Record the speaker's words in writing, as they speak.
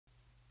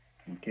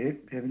OK.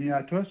 Bienvenue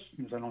à tous.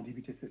 Nous allons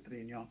débuter cette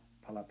réunion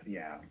par la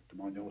prière.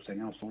 Demandons au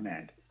Seigneur son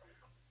aide.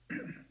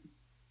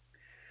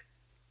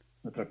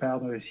 Notre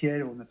Père dans le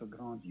ciel, ô notre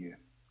grand Dieu,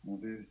 on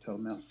veut te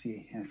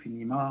remercier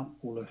infiniment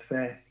pour le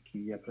fait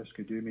qu'il y a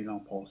presque 2000 ans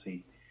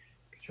passés,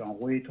 que tu as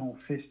envoyé ton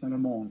Fils dans le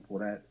monde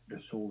pour être le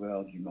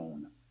sauveur du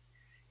monde.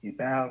 Et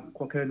Père,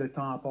 quoique le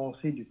temps a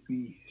passé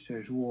depuis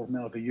ce jour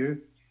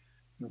merveilleux,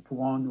 nous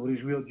pouvons nous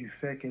réjouir du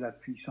fait que la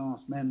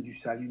puissance même du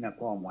salut n'a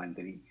pas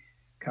amoindri,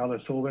 car le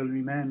Sauveur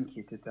lui-même, qui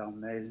est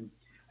éternel,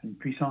 une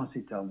puissance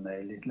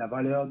éternelle, et la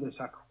valeur de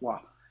sa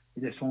croix et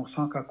de son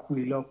sang qu'a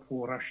coulé là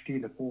pour racheter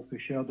le pauvre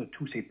pécheur de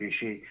tous ses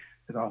péchés,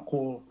 c'est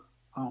encore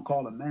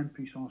la même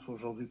puissance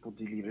aujourd'hui pour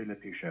délivrer le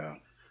pécheur.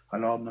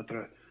 Alors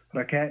notre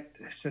requête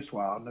ce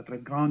soir, notre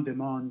grande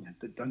demande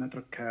dans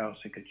notre cœur,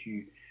 c'est que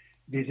tu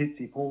visites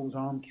ces pauvres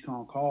âmes qui sont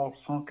encore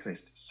sans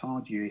Christ, sans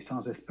Dieu et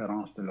sans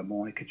espérance de le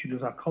monde, et que tu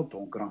nous accordes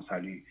ton grand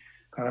salut.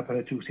 Car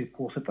après tout, c'est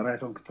pour cette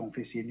raison que ton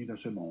Fils est venu dans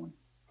ce monde,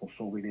 pour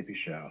sauver les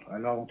pécheurs.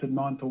 Alors on te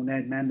demande ton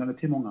aide même dans le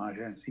témoignage,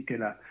 ainsi que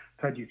la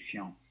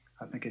traduction,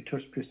 afin que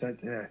tous puissent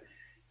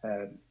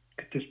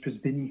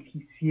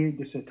bénéficier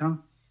de ce temps,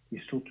 et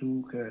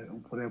surtout qu'on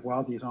pourrait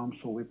voir des âmes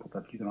sauvées pour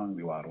ta plus grande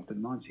gloire. On te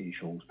demande ces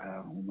choses,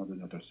 Père, au nom de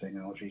notre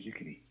Seigneur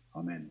Jésus-Christ.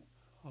 Amen.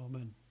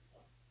 Amen.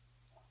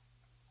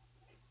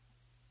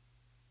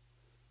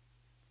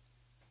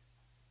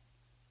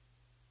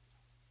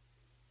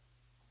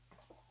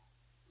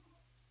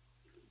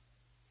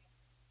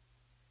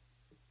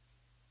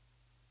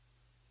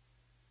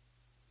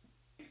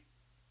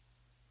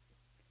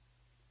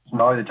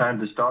 Now the time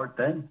to start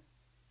then.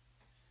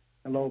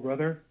 Hello,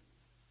 brother.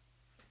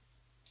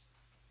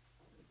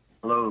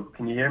 Hello,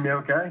 can you hear me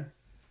okay?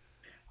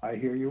 I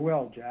hear you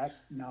well, Jack.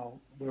 Now,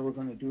 the way we're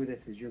going to do this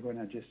is you're going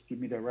to just give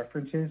me the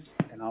references,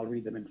 and I'll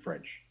read them in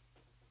French.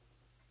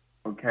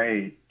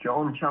 Okay,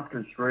 John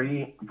chapter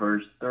 3,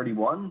 verse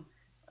 31,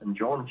 and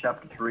John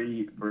chapter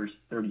 3, verse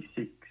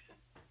 36.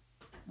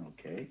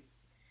 Okay.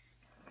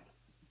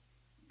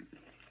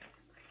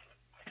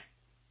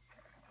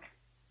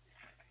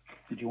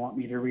 Did you want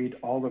me to read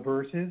all the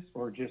verses,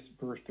 or just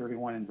verse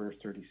 31 and verse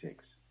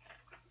 36?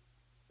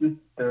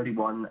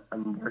 31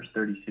 and verse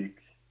 36.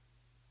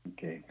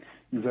 OK.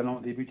 Nous allons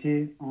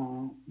débuter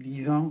en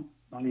lisant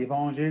dans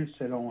l'Évangile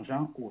selon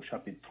Jean au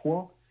chapitre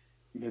 3,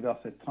 le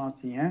verset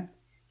 31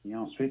 et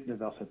ensuite le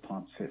verset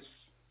 36.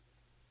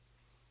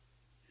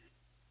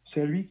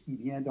 Celui qui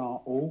vient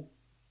d'en haut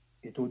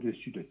est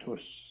au-dessus de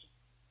tous.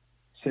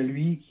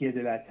 Celui qui est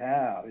de la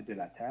terre est de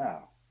la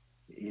terre,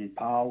 et il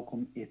parle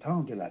comme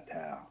étant de la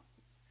terre.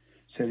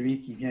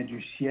 Celui qui vient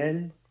du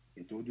ciel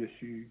est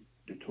au-dessus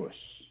de tous.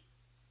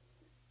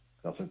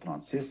 Verset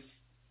 36.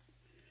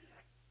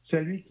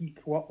 Celui qui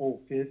croit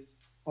au Fils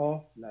a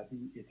la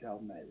vie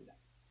éternelle.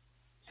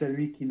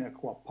 Celui qui ne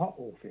croit pas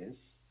au Fils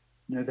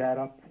ne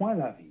verra point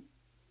la vie,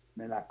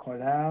 mais la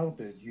colère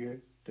de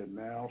Dieu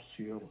demeure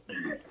sur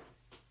lui.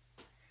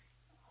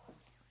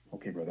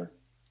 Okay, brother.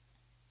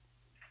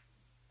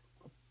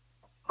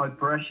 How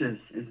precious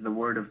is the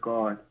word of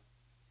God.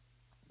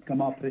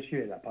 Comment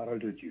précieux est la parole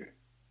de Dieu.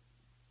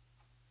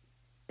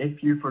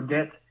 If you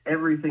forget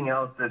everything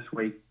else this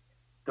week,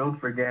 don't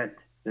forget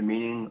the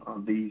meaning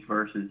of these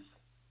verses.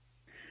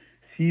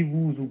 Si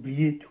vous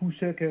oubliez tout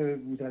ce que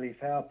vous allez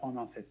faire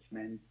pendant cette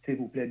semaine, s'il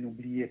vous plaît,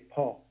 n'oubliez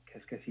pas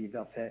qu'est-ce que ces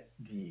versets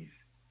disent.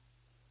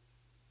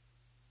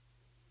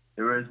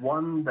 There is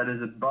one that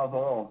is above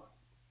all.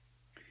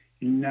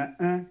 Il y en a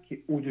un qui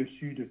est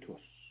au-dessus de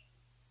tous.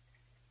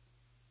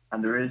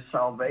 And there is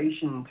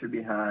salvation to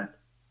be had.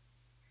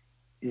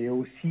 Et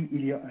aussi,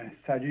 il y a un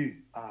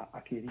salut à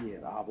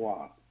acquérir, à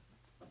avoir.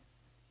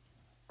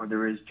 For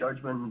there is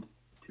judgment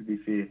to be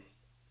faced.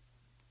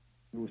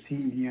 Et aussi,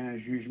 il y a un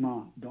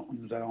jugement dont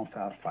nous allons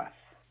faire face.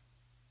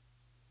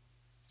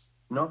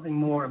 Nothing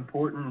more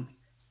important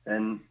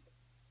than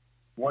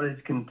what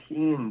is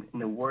contained in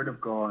the Word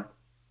of God.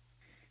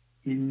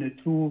 Il ne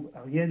trouve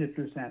rien de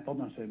plus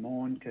important dans ce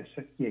monde que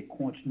ce qui est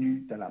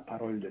contenu dans la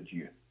parole de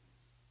Dieu.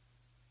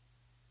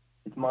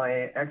 It's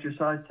my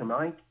exercise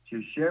tonight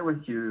to share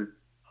with you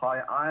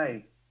how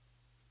I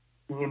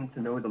came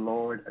to know the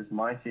Lord as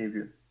my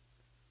Savior.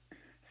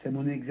 C'est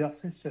mon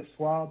exercice ce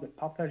soir de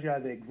partager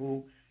avec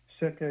vous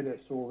ce que le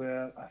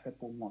Sauveur a fait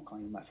pour moi quand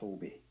il m'a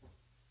sauvé.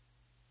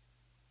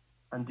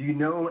 And do you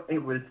know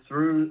it was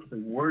through the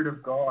Word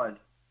of God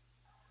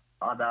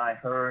that I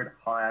heard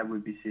how I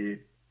would be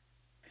saved?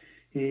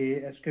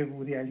 Et est-ce que vous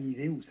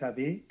réalisez, vous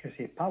savez, que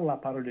c'est par la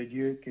parole de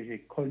Dieu que j'ai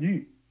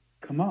connu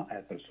comment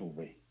être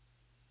sauvé?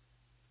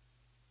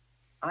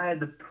 I had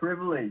the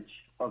privilege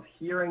of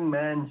hearing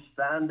men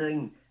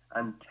standing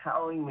and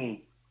telling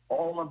me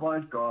all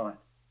about God.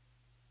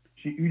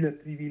 J'ai eu le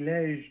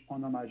privilège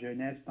pendant ma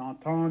jeunesse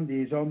d'entendre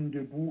des hommes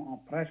debout en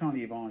prêchant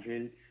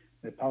l'Évangile,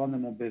 me parlant de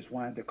mon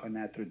besoin de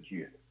connaître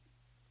Dieu.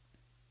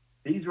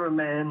 These were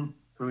men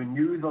who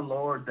knew the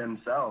Lord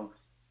themselves.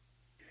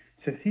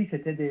 Ceux-ci,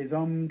 c'étaient des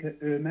hommes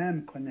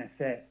qu'eux-mêmes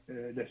connaissaient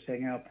le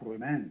Seigneur pour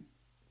eux-mêmes.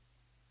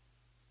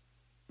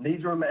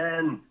 These were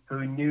men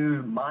who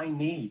knew my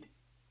need.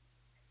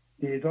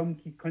 Des hommes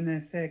qui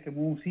connaissaient que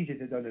moi aussi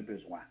j'étais dans le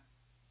besoin.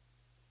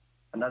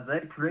 And as they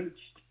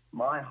preached,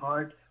 my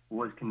heart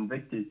was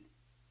convicted.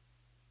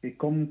 Et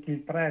comme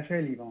qu'ils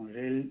prêchaient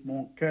l'Évangile,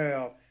 mon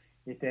cœur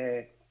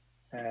était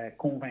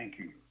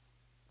convaincu.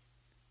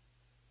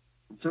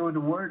 So the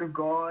Word of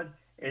God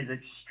is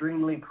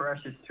extremely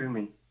precious to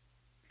me.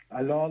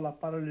 Alors la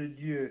parole de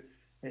Dieu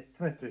est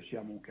très précieuse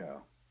à mon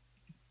cœur.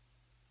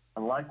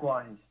 And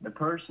likewise, the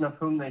person of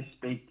whom they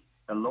speak,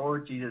 the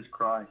Lord Jesus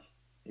Christ,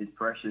 is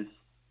precious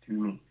to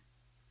me.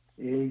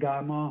 Et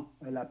également,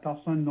 la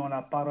personne dont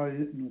la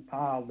parole nous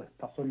parle,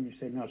 la personne du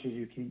Seigneur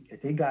Jésus-Christ,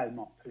 est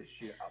également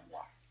précieuse à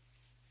moi.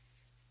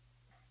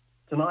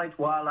 Tonight,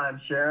 while I'm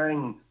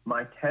sharing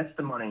my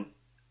testimony,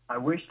 I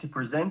wish to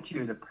present to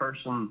you the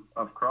person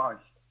of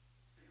Christ.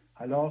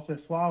 Alors ce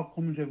soir,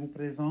 comme je vous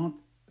présente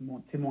mon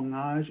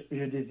témoignage,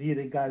 je désire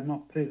également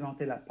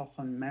présenter la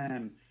personne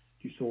même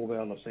du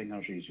Sauveur, le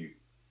Seigneur Jésus.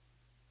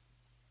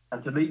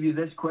 And to leave you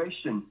this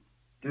question,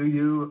 do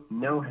you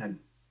know him?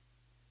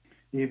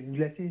 Et vous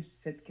laissez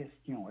cette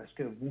question, est-ce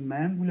que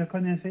vous-même vous le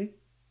connaissez?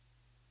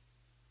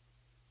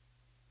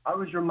 I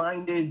was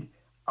reminded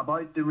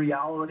about the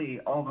reality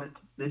of it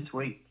this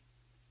week.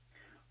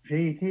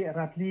 J'ai été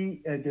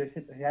rappelé de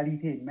cette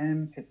réalité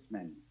même cette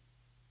semaine.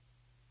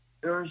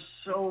 There are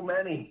so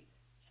many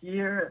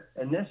here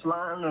in this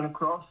land and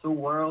across the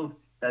world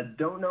that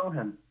don't know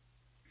him.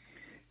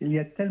 Il y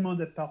a tellement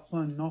de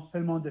personnes, non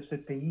seulement de ce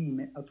pays,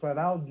 mais à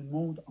travers du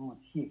monde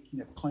entier, qui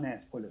ne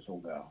connaissent pas le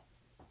Sauveur.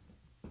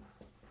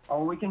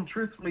 Or we can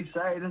truthfully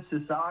say that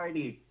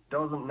society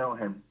doesn't know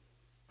him.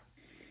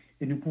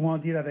 Et nous pouvons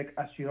dire avec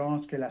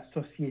assurance que la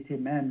société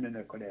même ne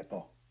le connaît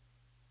pas.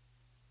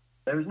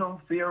 There's no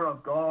fear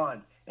of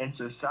God in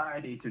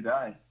society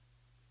today.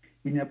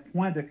 Il n'y a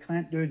point de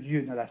crainte de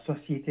Dieu dans la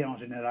société en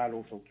général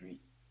aujourd'hui.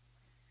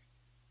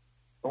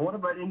 But what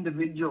about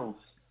individuals?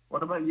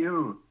 What about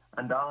you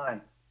and I?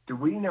 Do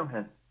we know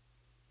him?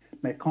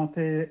 Mais quant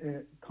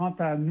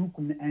à nous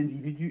comme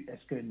individus,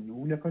 est-ce que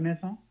nous le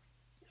connaissons?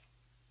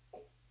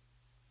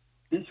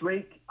 This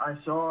week, I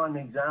saw an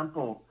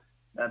example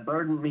that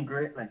burdened me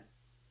greatly.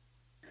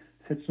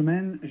 Cette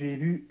semaine, j'ai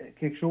vu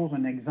quelque chose,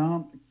 un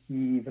exemple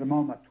qui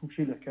vraiment m'a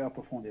touché le cœur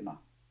profondément.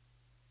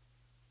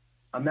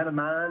 I met a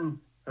man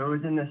who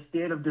was in a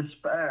state of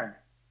despair.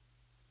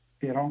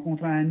 J'ai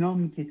rencontré un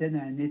homme qui était dans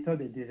un état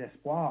de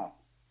désespoir,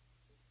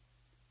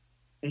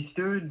 He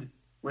stood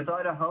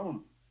without a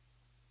home.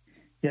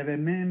 qui avait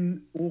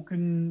même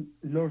aucun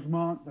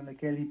logement dans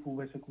lequel il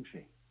pouvait se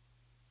coucher.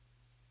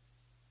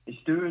 He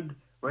stood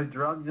with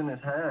drugs in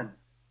his hand.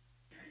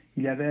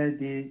 Il avait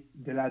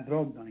de la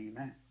drogue dans les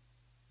mains.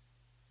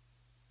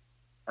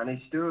 And he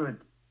stood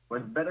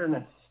with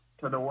bitterness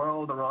to the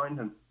world around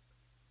him.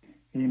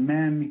 Et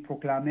même, il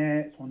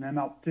proclamait son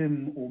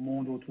amertume au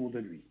monde autour de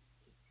lui.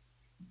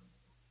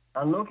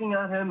 And looking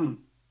at him,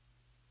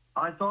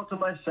 I thought to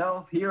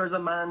myself, here is a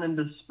man in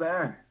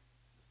despair.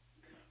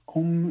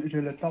 Comme je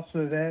le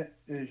percevais,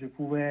 je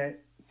pouvais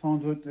sans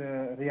doute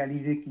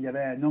réaliser qu'il y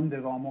avait un homme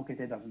devant moi qui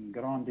était dans un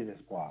grand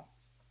désespoir.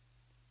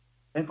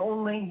 If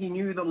only he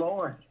knew the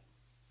Lord.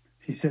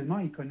 Si seulement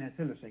il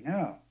connaissait le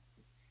Seigneur.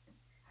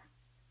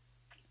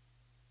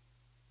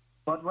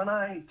 But when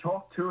I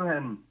talked to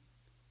him,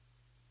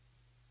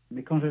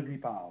 Mais quand je lui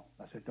parle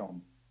à cet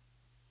homme,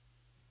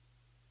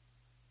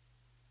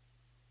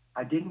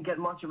 I didn't get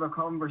much of a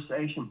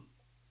conversation.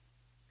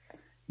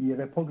 il n'y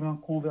avait pas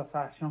grande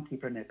conversation qui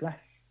prenait place.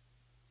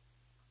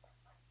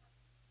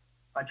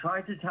 I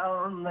tried to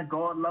tell him that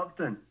God loved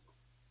him.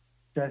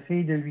 J'ai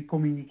essayé de lui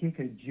communiquer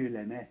que Dieu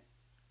l'aimait.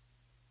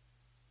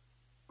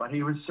 But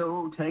he was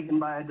so taken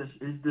by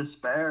his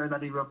despair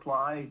that he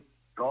replied,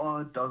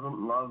 God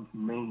doesn't love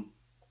me.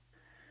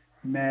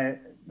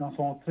 Mais dans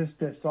son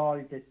triste sort,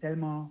 il était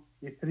tellement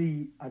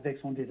épris avec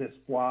son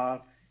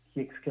désespoir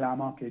qu'il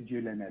exclamait que Dieu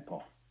l'aimait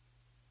pas.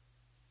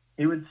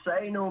 He would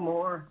say no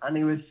more and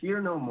he would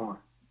hear no more.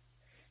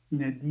 Il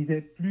ne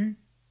disait plus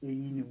et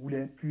il ne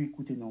voulait plus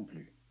écouter non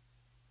plus.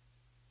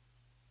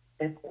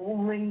 If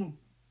only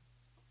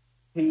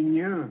he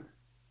knew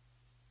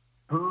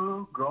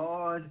who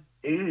God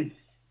is.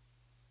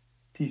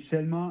 Si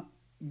seulement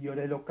il y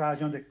aurait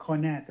l'occasion de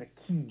connaître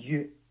qui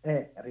Dieu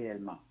est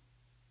réellement.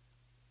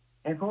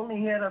 If only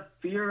he had a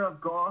fear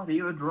of God,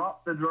 he would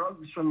drop the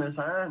drugs from his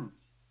hands.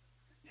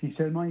 Si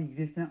seulement il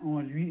existait en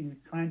lui une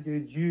crainte de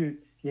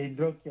Dieu, les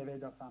drogues qu'il avait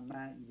dans sa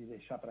main, il les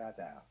échapperait à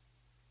terre.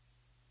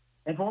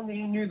 If only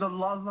he knew the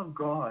love of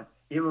God,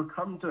 he would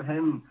come to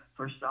him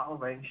for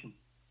salvation.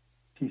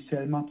 Si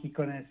seulement qu'il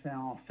connaissait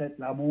en fait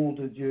l'amour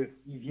de Dieu,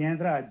 il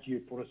viendra à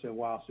Dieu pour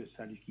recevoir ce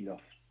salut qu'il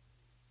offre.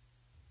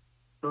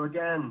 So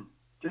again,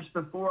 just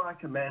before I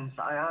commence,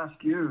 I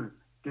ask you,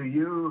 do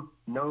you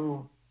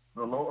know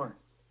the Lord?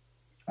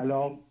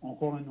 Alors,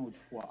 encore une autre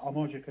fois,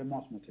 avant que je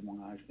commence mon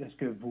témoignage, est-ce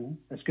que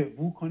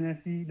vous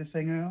connaissez le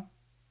Seigneur?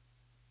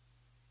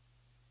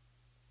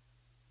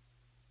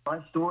 My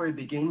story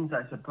begins,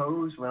 I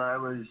suppose, when I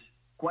was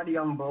quite a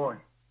young boy.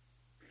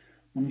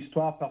 Mon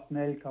histoire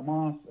personnelle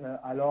commence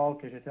alors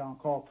que j'étais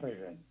encore très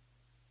jeune.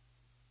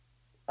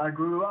 I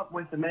grew up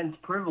with immense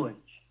privilege.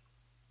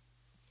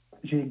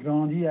 J'ai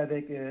grandi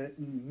avec un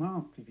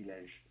immense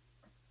privilège.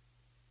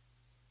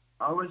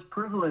 I was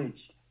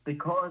privileged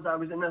because I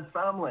was in a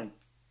family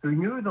who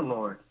knew the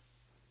Lord.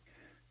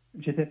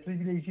 J'étais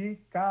privilégié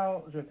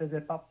car je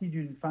faisais partie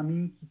d'une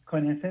famille qui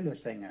connaissait le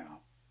Seigneur.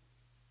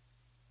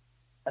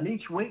 And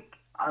each week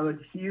I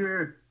would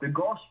hear the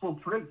gospel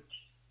preached.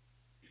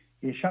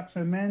 Et chaque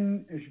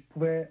semaine, je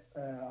pouvais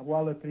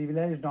avoir le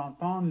privilège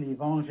d'entendre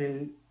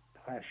l'Évangile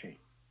prêché.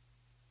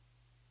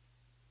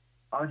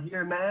 I would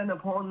hear men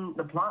upon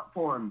the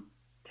platform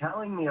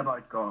telling me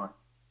about God.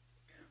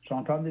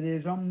 J'entendais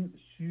des hommes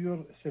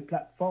sur cette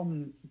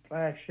plateforme qui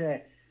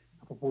prêchaient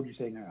à propos du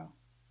Seigneur.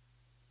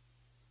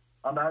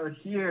 And I would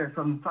hear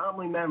from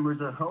family members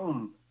at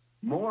home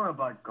more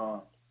about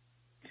God.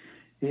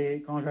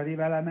 Et quand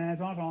j'arrivais à la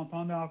maison,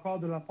 j'entendais encore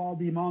de la part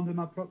des membres de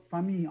ma propre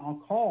famille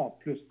encore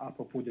plus à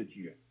propos de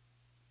Dieu.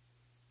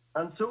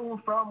 And so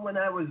from when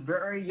I was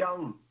very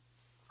young,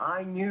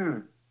 I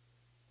knew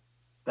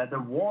that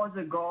there was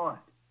a God.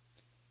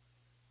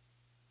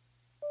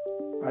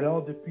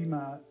 Alors, depuis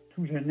ma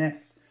toute jeunesse,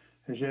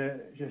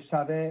 je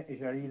savais et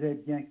je réalisais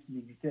bien qu'il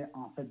existait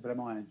en fait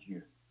vraiment un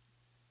Dieu.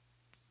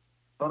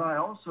 But I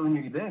also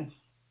knew this,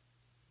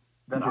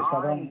 that Je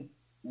savais, I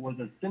was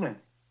a sinner.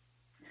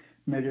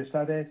 mais je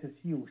savais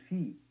ceci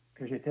aussi,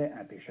 que j'étais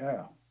un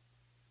pécheur.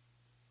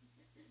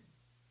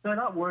 Now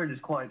that word is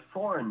quite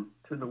foreign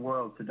to the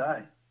world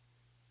today.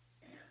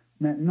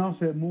 Maintenant,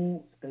 ce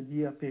mot,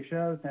 c'est-à-dire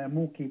pécheur, c'est un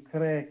mot qui est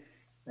très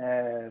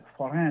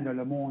forain dans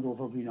le monde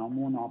aujourd'hui. Le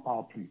monde n'en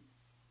parle plus.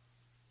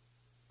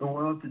 The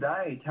world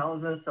today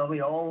tells us that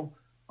we all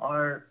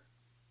are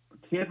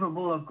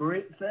capable of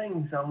great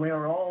things and we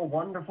are all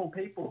wonderful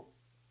people.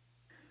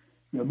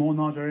 Le monde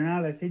en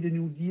général essaie de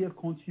nous dire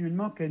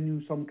continuellement que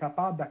nous sommes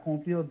capables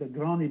d'accomplir de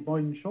grandes et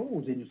bonnes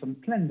choses et nous sommes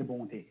pleins de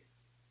bonté.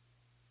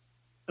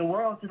 The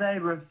world today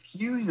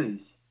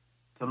refuses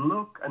to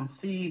look and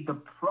see the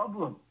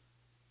problem.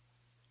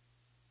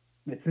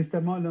 Mais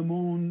tristement, le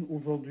monde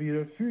aujourd'hui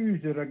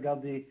refuse de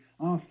regarder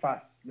en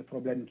face le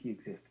problème qui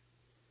existe.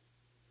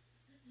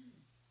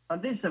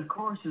 And this, of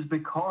course, is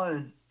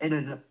because it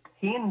is a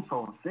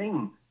painful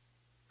thing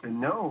to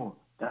know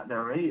that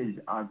there is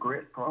a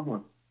great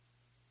problem.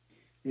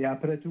 Et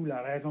après tout,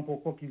 la raison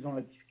pourquoi ils ont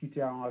la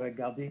difficulté à en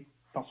regarder,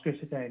 parce que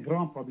c'est un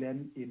grand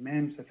problème et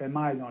même ça fait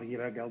mal d'en y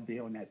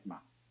regarder honnêtement.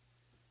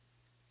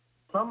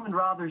 Some would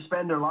rather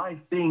spend their life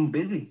being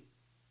busy.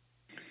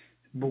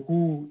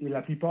 Beaucoup, et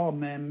la plupart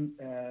même,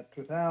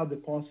 préfèrent de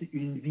passer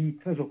une vie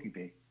très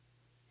occupée.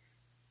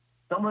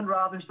 Some would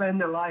rather spend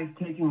their life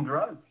taking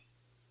drugs.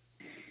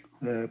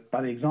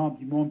 Par exemple,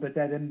 du monde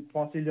peut-être aime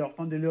passer leur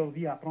temps de leur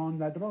vie à prendre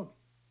la drogue.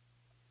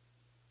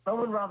 Some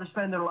would rather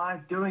spend their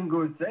life doing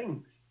good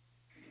things.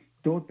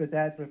 D'autres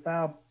peut-être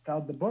préfèrent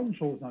faire de bonnes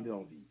choses dans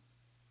leur vie.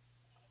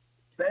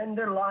 Spend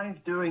their life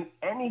doing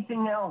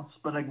anything else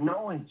but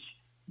acknowledge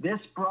this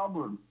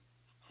problem,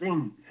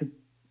 sin.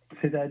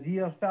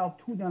 C'est-à-dire faire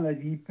tout dans la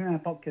vie, peu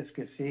importe qu'est-ce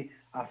que c'est,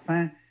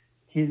 afin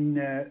qu'ils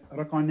ne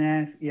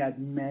reconnaissent et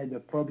admettent le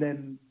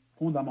problème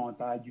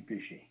fondamental du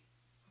péché.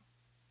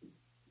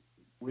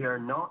 We are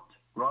not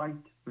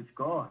right with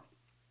God.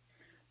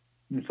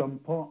 Nous ne sommes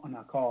pas en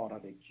accord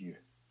avec Dieu.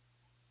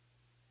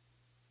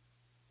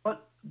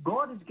 But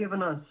God has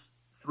given us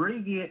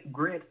three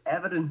great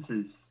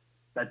evidences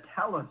that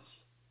tell us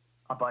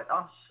about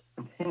us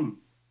and Him.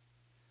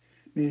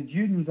 Mais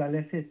Dieu nous a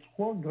laissé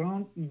trois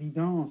grandes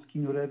évidences qui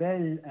nous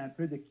révèlent un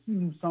peu de qui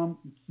nous sommes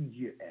et qui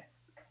Dieu est.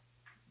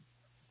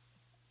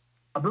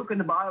 A book in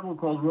the Bible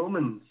called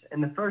Romans,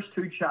 in the first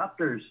two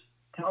chapters,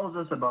 tells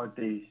us about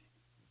these.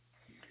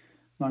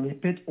 Dans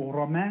l'Épître aux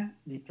Romains,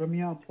 les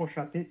premiers trois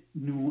chapitres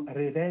nous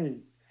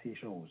révèlent ces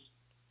choses.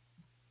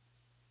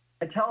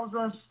 It tells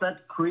us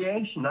that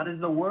creation, that is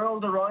the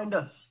world around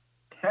us,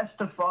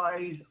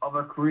 testifies of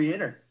a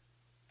creator.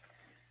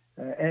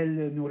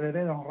 Elle nous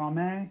révèle en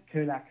Romains que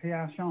la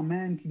création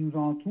même qui nous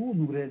entoure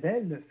nous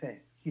révèle le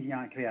fait qu'il y a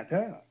un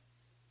créateur.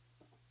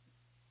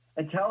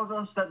 It tells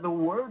us that the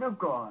Word of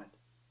God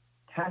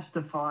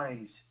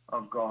testifies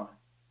of God.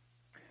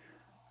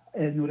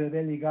 Elle nous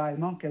révèle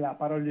également que la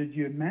parole de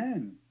Dieu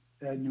même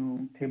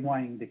nous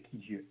témoigne de qui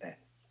Dieu est.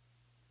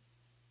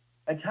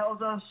 It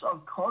tells us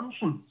of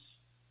conscience.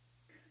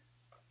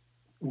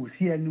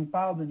 Aussi, elle nous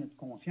parle de notre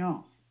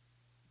conscience.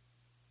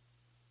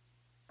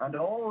 And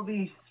all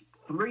these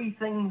three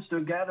things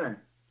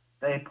together,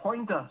 they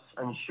point us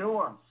and show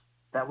us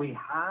that we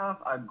have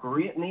a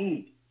great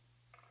need.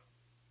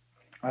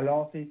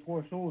 Alors, ces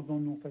trois choses dont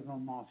nous faisons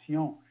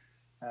mention,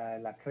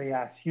 la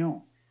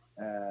création,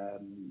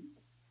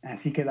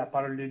 ainsi que la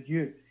parole de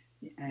Dieu,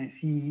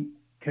 ainsi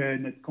que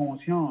notre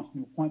conscience,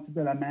 nous pointent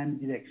dans la même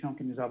direction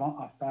que nous avons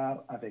à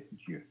faire avec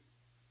Dieu.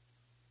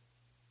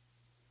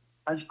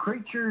 As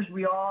creatures,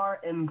 we are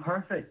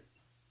imperfect.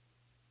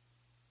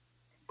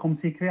 Comme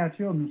ces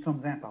créatures, nous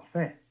sommes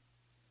imparfaits.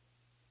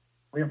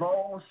 We have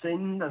all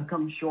sinned and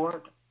come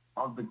short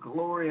of the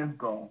glory of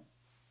God.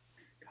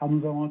 Car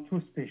nous avons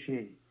tous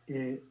péché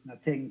et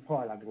n'atteignons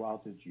pas la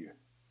gloire de Dieu.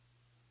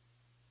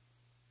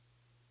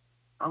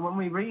 And when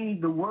we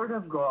read the Word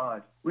of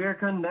God, we are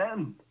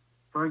condemned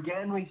For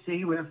again we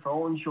see we're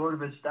fallen short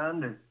of his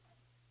standard.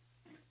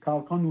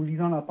 Car quand nous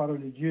lisons la parole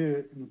de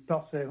Dieu, nous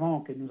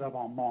percevons que nous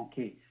avons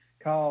manqué,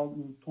 car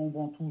nous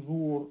tombons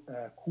toujours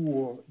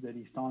court de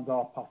les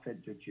standards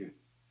parfaits de Dieu.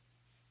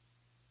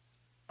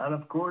 And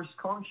of course,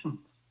 conscience,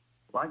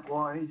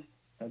 likewise,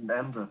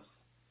 condemns us.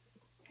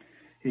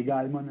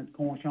 Également, notre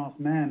conscience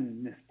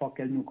même, n'est-ce pas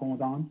qu'elle nous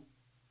condamne?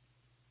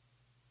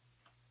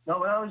 Now,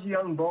 when I was a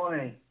young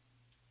boy,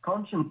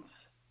 conscience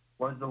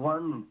was the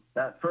one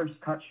that first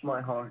touched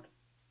my heart.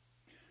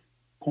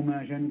 Comme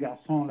un jeune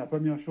garçon, la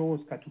première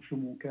chose qui a touché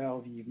mon cœur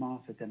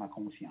vivement, c'était ma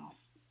conscience.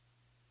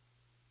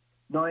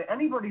 Now,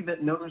 anybody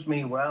that knows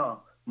me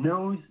well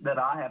knows that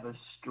I have a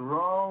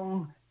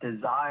strong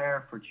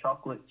desire for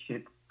chocolate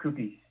chip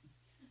cookies.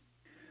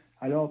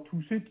 Alors,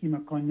 tous ceux qui me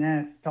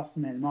connaissent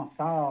personnellement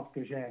savent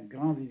que j'ai un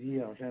grand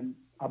désir. J'aime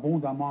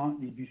abondamment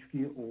les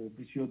biscuits aux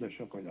blessures de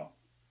chocolat.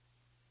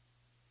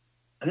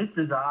 And this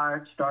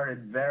desire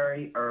started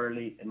very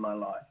early in my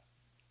life.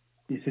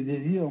 Et ce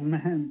désir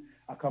même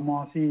a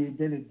commencé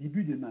dès le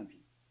début de ma vie.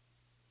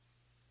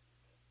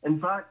 In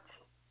fact,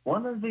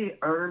 one of the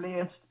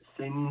earliest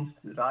sins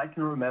that I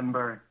can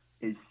remember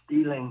is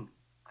stealing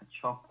a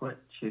chocolate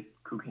chip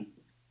cookie.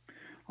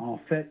 En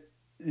fait,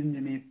 une de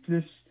mes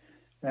plus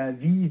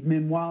vives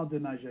mémoires de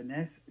ma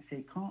jeunesse,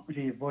 c'est quand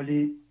j'ai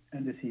volé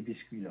un de ces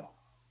biscuits-là.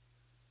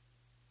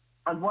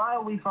 And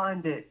while we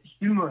find it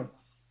humorous,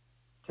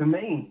 to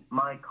me,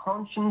 my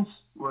conscience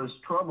was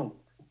troubled.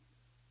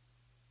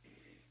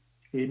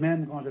 Et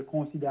même quand je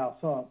considère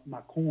ça,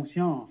 ma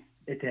conscience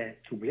était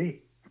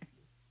troublée.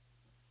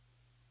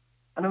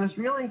 And it was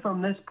really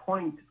from this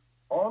point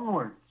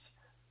onwards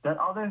that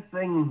other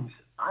things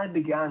I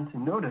began to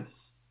notice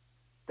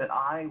that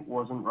I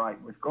wasn't right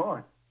with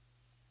God.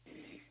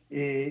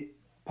 Et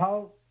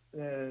par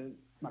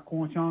ma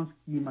conscience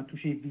qui m'a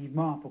touché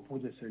vivement à propos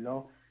de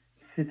cela,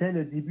 c'était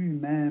le début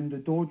même de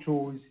d'autres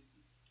choses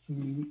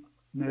qui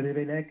me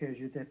révélaient que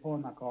je n'étais pas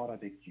en accord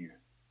avec Dieu.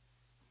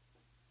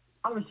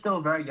 I was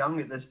still very young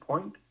at this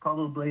point,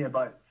 probably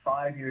about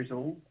 5 years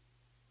old.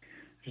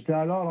 J'étais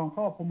alors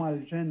encore pas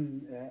mal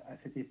jeune à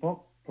cette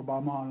époque,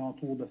 probablement à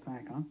l'entour de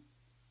 5 ans.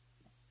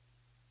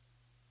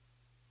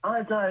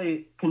 As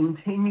I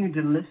continued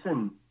to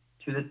listen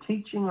to the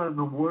teaching of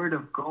the Word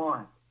of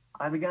God,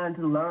 I began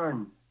to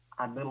learn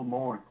a little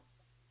more.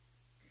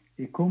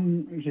 Et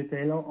comme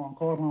j'étais là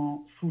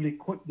encore sous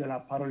l'écoute de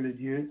la parole de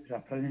Dieu,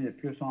 j'apprenais de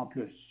plus en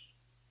plus.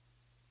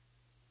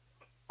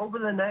 Over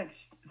the next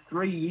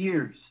 3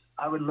 years,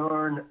 I would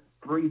learn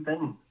 3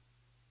 things.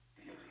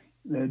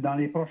 Dans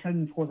les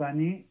prochaines 3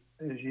 années,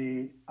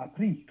 j'ai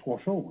appris 3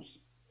 choses.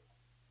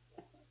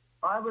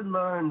 I would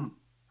learn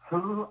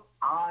who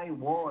I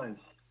was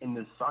in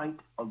the sight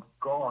of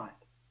God.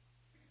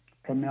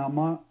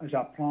 Premièrement,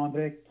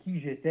 j'apprendrai qui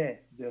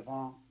j'étais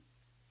devant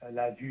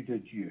la vue de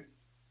Dieu.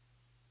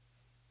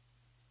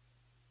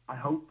 I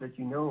hope that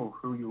you know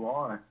who you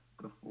are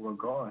before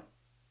God.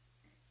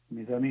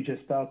 Mes amis,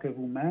 j'espère que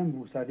vous-même,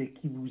 vous savez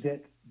qui vous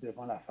êtes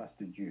devant la face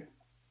de Dieu.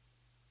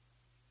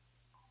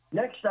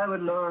 Next, I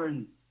would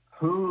learn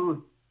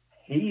who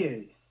He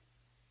is.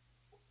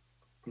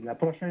 Et la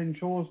prochaine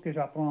chose que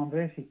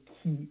j'apprendrai, c'est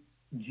qui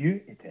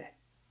Dieu était.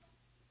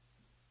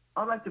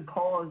 I'd like to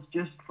pause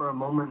just for a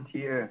moment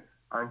here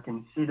and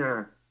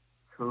consider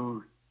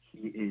who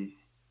He is.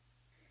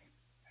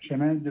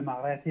 J'aimerais de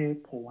m'arrêter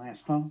pour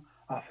l'instant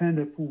afin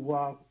de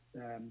pouvoir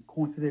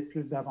considérer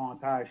plus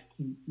davantage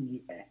qui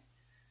il est.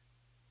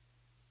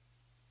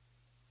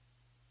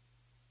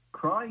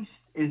 Christ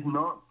is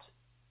not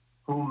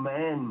who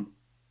men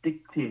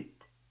dictate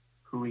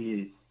who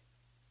He is.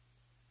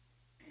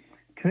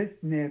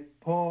 Christ n'est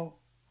pas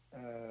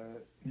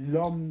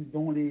l'homme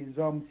dont les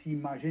hommes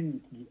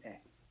s'imaginent qu'il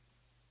est.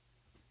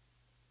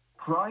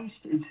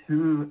 Christ is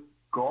who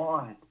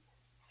God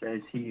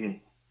says He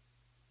is.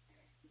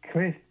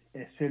 Christ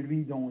est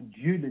celui dont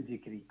Dieu le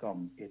décrit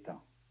comme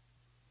étant.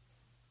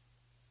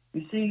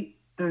 You see,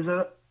 there's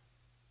a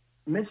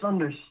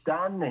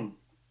misunderstanding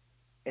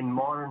in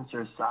modern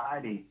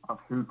society of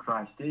who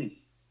Christ is.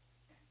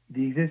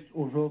 Il existe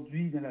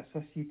aujourd'hui dans la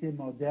société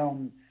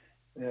moderne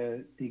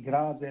des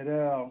graves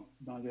erreurs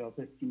dans leur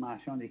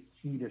estimation de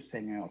qui le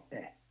Seigneur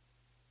est.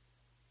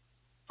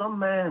 Some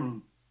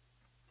men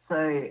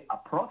say a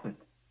prophet.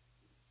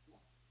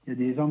 Il y a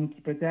des hommes qui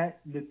peut-être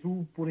le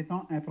trouvent pour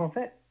étant un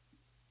prophète.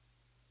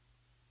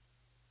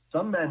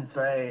 Some men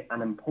say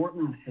an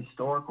important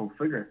historical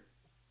figure.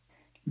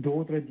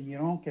 D'autres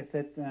diront que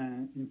c'est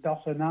un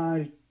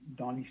personnage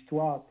dans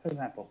l'histoire très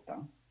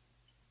important.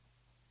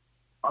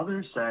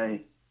 Others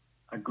say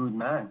a good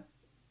man.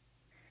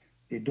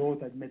 Et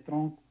d'autres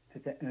admettront que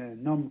c'était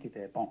un homme qui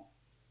était bon.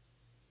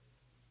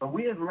 But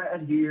we have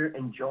read here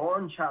in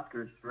John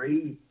chapter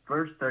 3,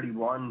 verse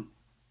 31,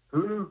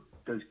 who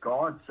does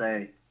God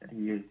say that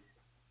He is?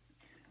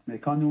 Mais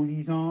quand nous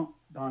lisons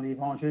dans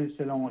l'Évangile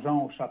selon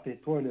Jean au chapitre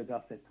 3, le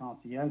verset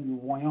 31, nous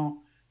voyons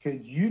que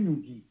Dieu nous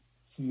dit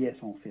qui est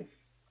son Fils.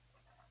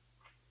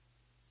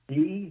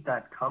 He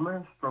that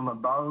cometh from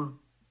above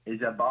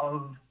is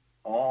above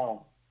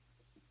all.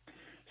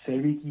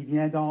 Celui qui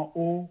vient d'en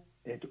haut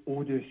est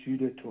au-dessus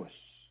de tous.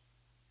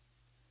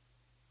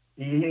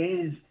 He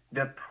is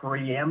the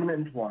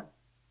preeminent one.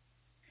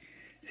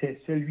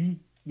 C'est celui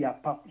qui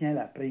appartient à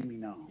la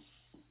prééminence.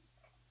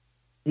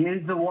 He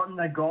is the one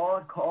that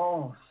God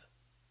calls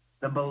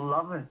the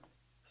beloved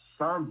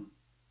Son.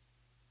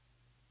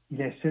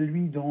 Il est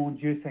celui dont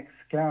Dieu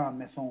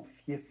s'exclame son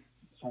fils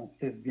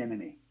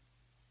bien-aimé.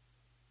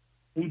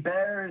 He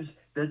bears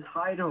the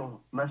title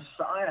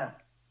Messiah.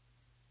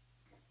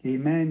 Et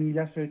même il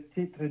a ce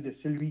titre de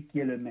celui qui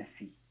est le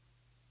Messie.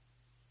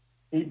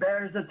 He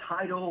bears the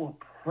title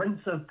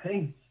Prince of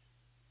Peace.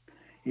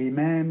 Et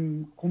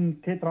même comme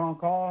titre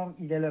encore,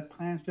 il est le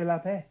prince de la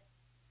paix.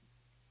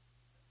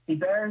 He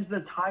bears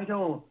the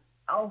title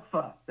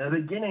Alpha, the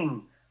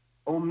beginning,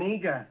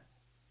 Omega,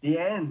 the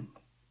end.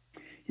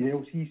 Il est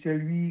aussi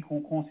celui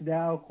qu'on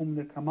considère comme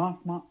le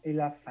commencement et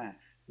la fin,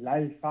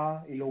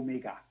 l'alpha et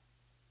l'oméga.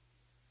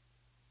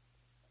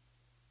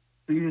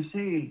 So you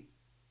see,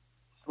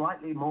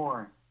 slightly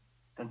more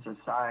than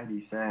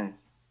society says.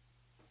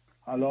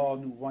 Alors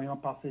nous voyons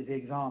par ces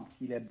exemples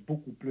qu'il est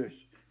beaucoup plus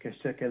que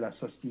ce que la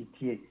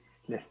société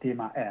l'estime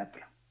à être.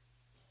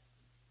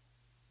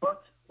 But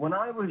when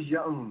I was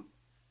young,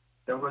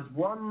 there was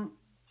one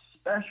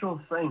special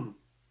thing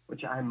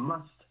which I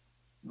must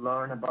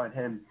learn about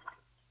him.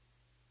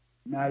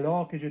 Mais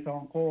alors que j'étais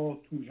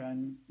encore tout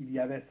jeune, il y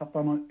avait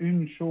certainement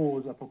une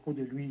chose à propos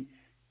de lui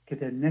qui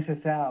était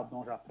nécessaire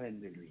dont j'apprenne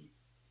de lui.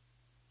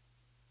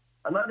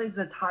 And that is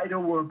the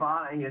title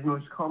whereby he is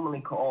most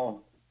commonly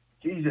called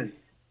Jesus.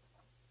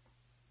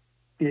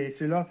 Et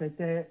cela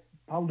c'était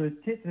par le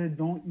titre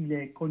dont il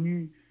est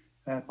connu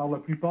par la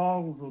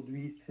plupart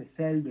aujourd'hui, c'est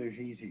celle de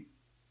Jésus.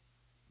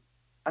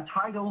 A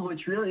title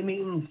which really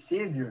means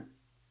Savior.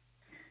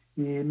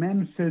 Et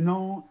même ce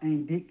nom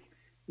indique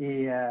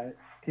et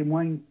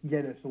témoigne qu'il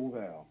est le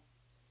Sauveur.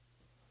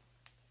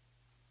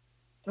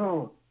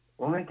 So,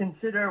 when we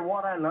consider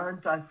what I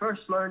learned, I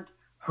first learned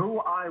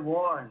who I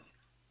was.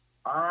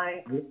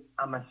 I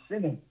am a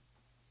sinner.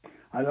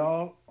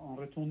 Alors, en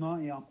retournant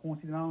et en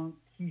considérant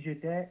qui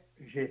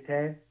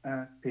j'étais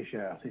un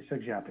pécheur. C'est ça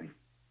que j'ai appris.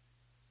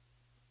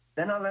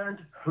 Then I learned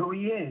who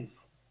he is.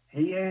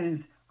 He is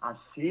a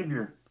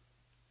Savior.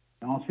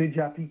 Et ensuite,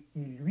 j'ai appris qui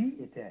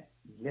lui était.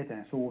 Il est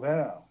un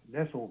sauveur,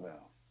 le sauveur.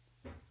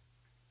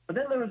 But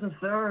then there was a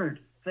third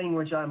thing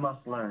which I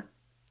must learn.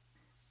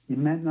 Et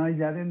maintenant, il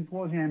y avait une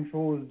troisième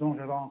chose dont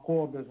j'avais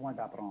encore besoin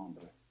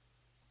d'apprendre.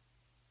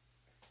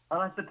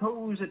 And I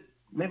suppose it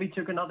maybe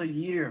took another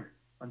year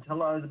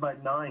until I was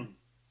about 9,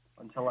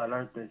 until I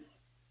learned this.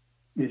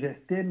 Et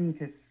j'estime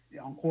que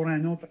encore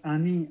une autre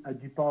année a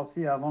dû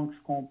passer avant que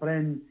je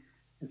comprenne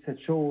cette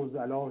chose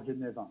à l'âge de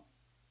 9 ans.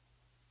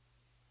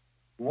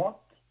 What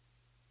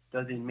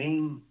does it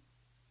mean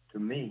to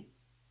me?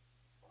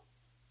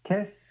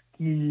 Qu'est-ce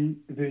qu'il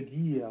veut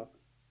dire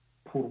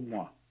pour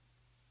moi?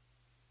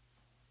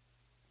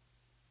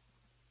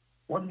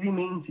 What does he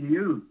mean to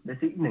you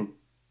this evening?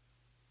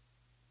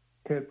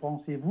 Que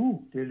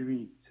pensez-vous de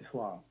lui ce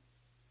soir?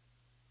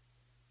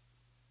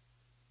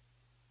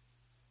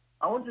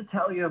 I want to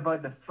tell you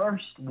about the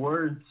first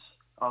words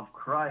of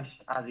Christ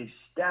as he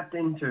stepped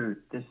into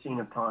this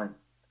scene of time.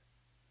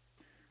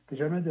 Que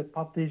j'aimerais de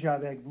partager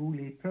avec vous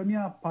les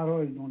premières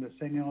paroles dont le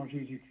Seigneur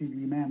Jésus-Christ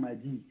lui-même a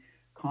dit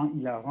quand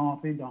il a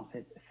rentré dans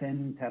cette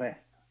scène terrestre.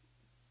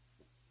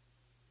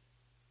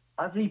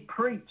 As he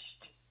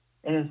preached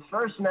in his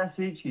first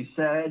message, he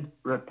said,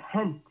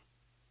 "Repent,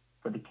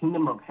 for the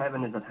kingdom of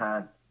heaven is at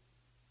hand."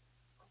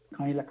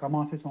 Quand il a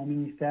commencé son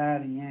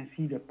ministère et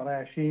ainsi de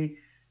prêcher,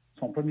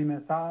 son premier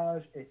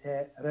message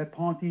était «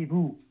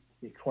 Repentez-vous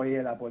et croyez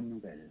à la bonne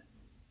nouvelle ».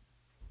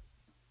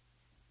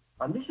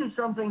 And this is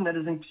something that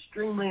is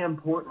extremely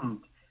important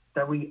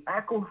that we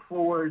echo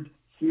forward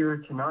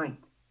here tonight.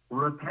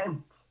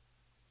 Repent.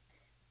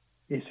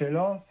 Et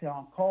cela, c'est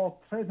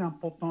encore très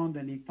important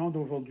dans les temps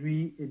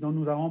d'aujourd'hui et dont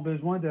nous avons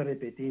besoin de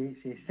répéter,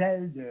 c'est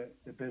celle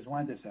de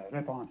besoin de se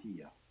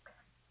repentir.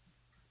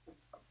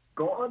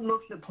 God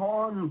looks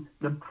upon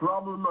the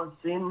problem of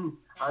sin,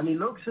 and he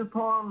looks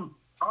upon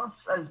us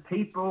as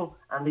people,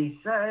 and he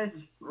says,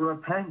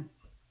 repent.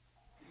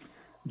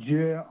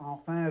 Dieu,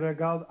 enfin,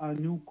 regarde à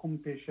nous comme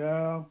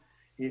pécheurs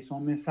et son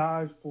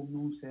message pour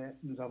nous, c'est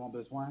nous avons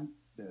besoin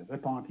de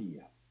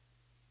repentir.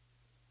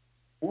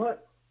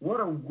 What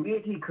a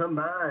weighty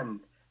command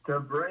to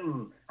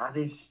bring as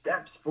he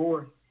steps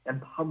forth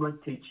in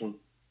public teaching.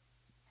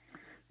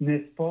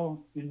 N'est-ce pas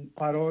une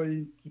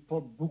parole qui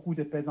porte beaucoup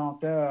de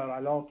pesanteur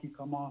alors qu'il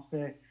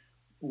commençait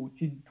au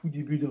tout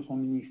début de son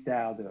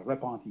ministère de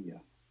repentir?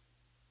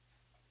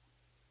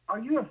 Are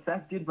you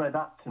affected by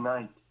that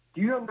tonight?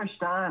 Do you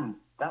understand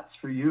that's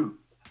for you?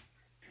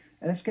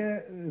 Est-ce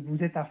que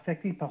vous êtes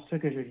affecté par ce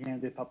que je viens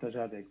de partager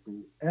avec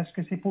vous? Est-ce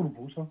que c'est pour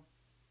vous, ça?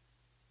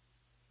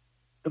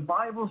 The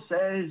Bible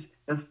says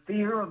the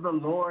fear of the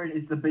Lord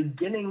is the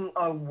beginning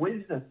of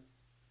wisdom.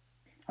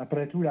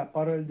 Après tout, la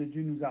parole de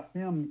Dieu nous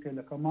affirme que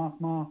le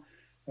commencement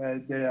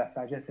de la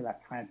sagesse est la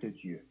crainte de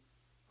Dieu.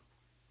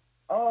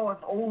 Oh, if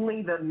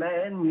only the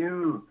men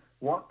knew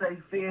what they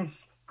face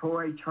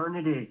for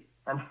eternity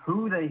and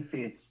who they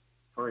face.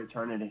 for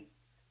eternity.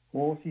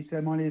 Oh, si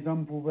seulement les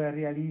hommes pouvaient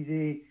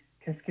réaliser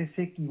qu'est-ce que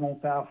c'est qu'ils vont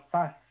faire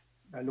face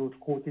à l'autre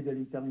côté de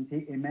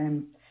l'éternité et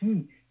même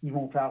qui ils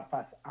vont faire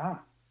face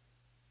à.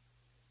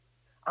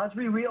 As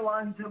we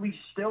realize that we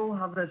still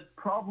have this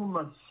problem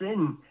of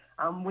sin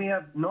and we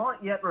have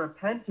not yet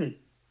repented,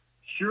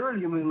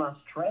 surely we must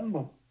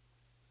tremble.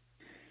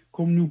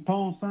 Comme nous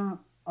pensons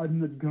à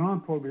notre grand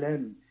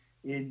problème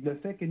et le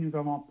fait que nous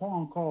n'avons pas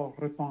encore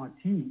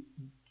repenti,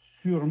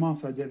 sûrement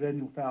ça devait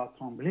nous faire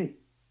trembler.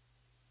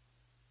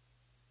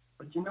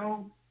 But you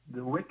know,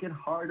 the wicked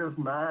heart of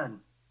man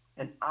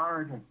and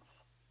arrogance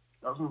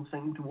doesn't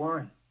seem to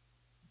worry.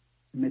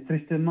 Mais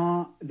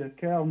tristement, le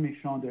cœur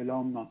méchant de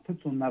l'homme, dans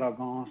toute son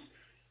arrogance,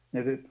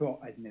 ne veut pas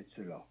admettre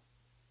cela.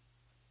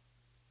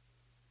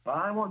 But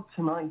I want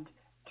tonight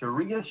to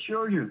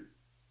reassure you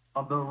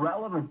of the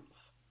relevance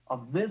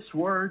of this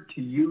word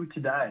to you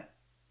today.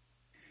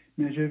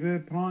 Mais je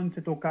veux prendre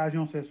cette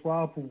occasion ce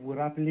soir pour vous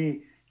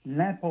rappeler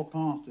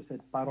l'importance de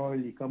cette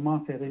parole et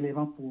comment c'est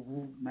relevant pour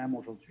vous même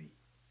aujourd'hui.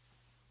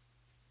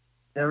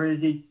 There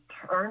is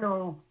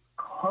eternal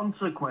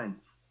consequence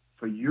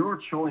for your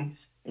choice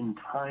in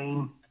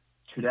time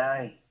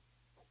today.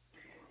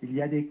 Il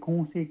y a des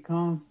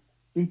conséquences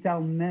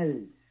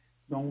éternelles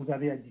dont vous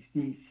avez à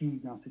décider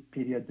ici dans cette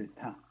période de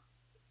temps.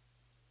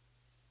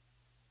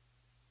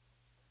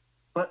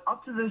 But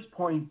up to this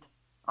point,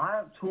 I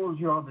have told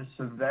you of the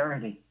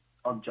severity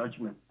of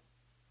judgment.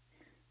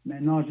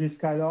 Maintenant,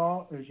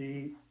 jusqu'alors,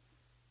 j'ai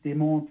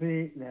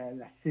démontré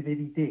la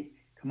sévérité,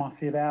 comment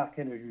sévère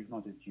qu'est le jugement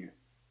de Dieu.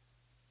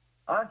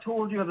 I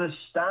told you of the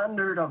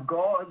standard of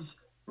God's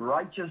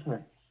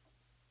righteousness.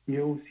 Et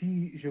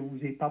aussi, je vous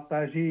ai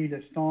partagé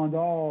le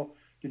standard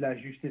de la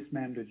justice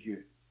même de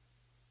Dieu.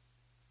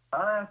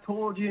 I have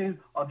told you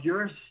of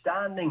your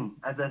standing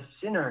as a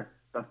sinner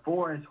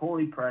before his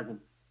holy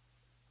presence.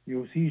 Et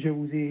aussi, je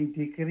vous ai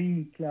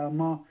décrit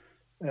clairement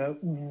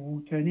où vous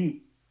vous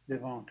tenez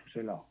devant tout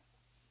cela.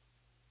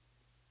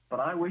 But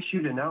I wish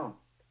you to know,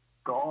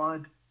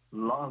 God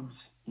loves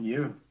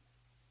you.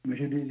 Mais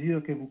je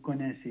désire que vous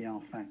connaissiez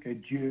enfin que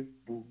Dieu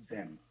vous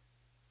aime.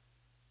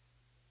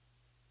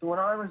 So when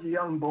I was a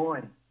young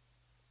boy,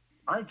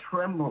 I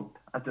trembled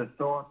at the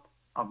thought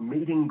of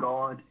meeting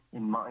God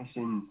in my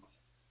sins.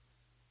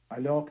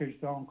 Alors que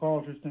j'étais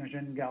encore juste un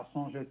jeune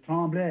garçon, je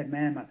tremblais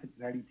même à cette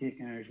réalité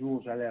qu'un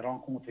jour j'allais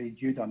rencontrer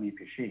Dieu dans mes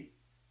péchés.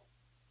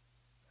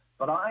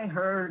 But I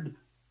heard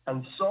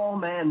and saw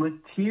men with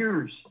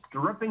tears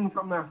dripping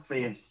from their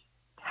face,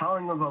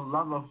 telling of the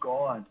love of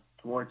God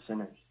towards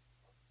sinners.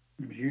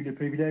 J'ai eu le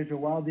privilège de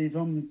voir des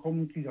hommes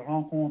comme qui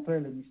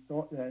rencontraient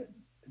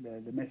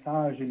le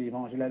message de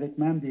l'Évangile avec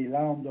même des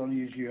larmes dans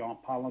les yeux en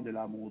parlant de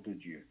l'amour de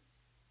Dieu.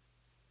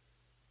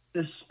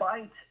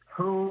 Despite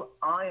who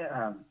I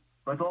am,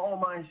 with all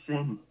my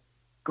sin,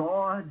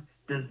 God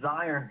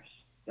desires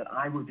that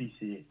I would be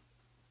saved.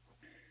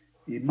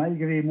 Et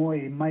malgré moi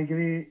et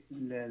malgré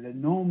le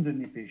nombre de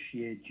mes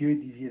péchés, Dieu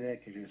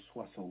désirait que je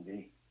sois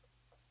sauvé.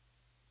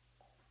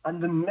 And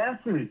the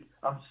method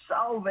of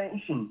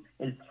salvation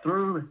is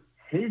through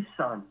His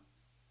Son.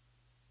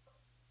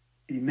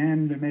 Et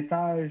même le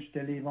message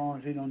de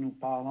l'Évangile dont nous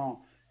parlons,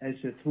 elle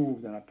se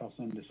trouve dans la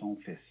personne de son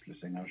Fils, le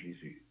Seigneur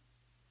Jésus.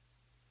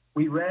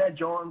 We read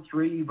John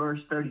 3, verse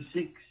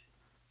 36.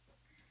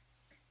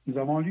 Nous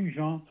avons lu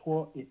Jean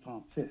 3 et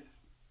 36.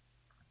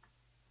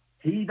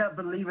 He that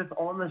believeth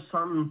on the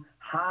Son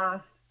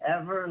hath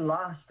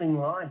everlasting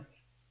life.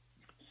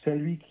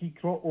 Celui qui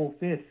croit au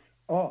Fils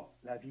a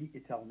la vie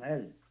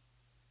éternelle.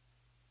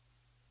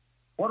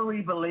 What are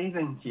we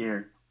believing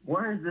here?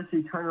 Where is this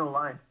eternal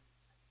life?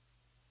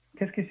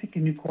 Qu'est-ce que c'est que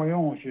nous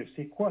croyons?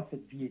 C'est quoi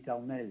cette vie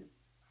éternelle?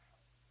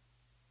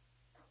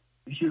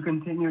 You should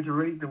continue to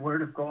read the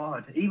Word of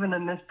God, even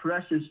in this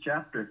precious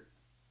chapter.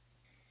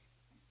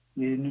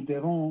 Et nous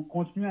devons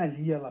continuer à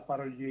lire la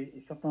parole de Dieu,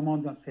 et certainement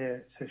dans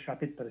ce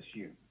chapitre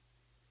précieux.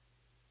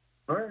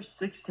 Verse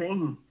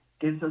 16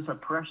 gives us a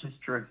precious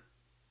truth.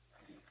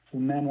 Ou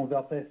même au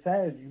verset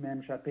 16 du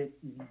même chapitre,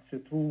 il se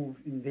trouve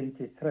une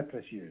vérité très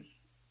précieuse.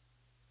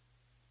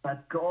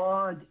 That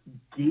God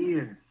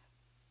gave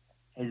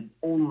His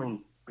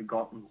only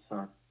begotten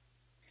Son.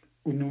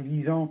 Où nous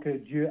lisons que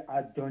Dieu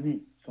a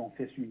donné son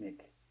Fils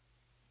unique.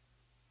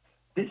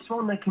 This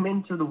one that came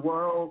into the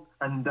world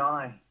and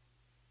died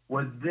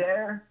was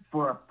there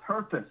for a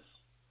purpose.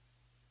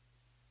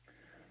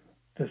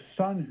 The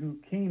Son who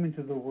came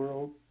into the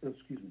world,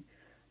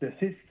 le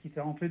Fils qui est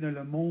entré dans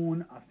le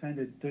monde afin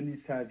de donner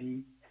sa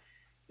vie,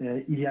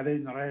 il y avait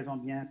une raison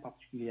bien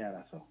particulière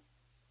à ça.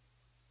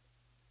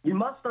 You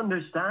must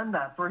understand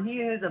that, for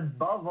He is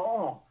above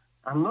all.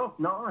 And look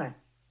now,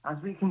 as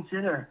we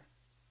consider,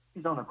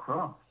 He's on a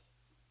cross.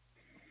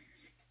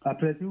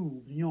 Après tout,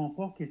 n'oublions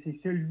pas que c'est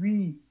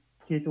celui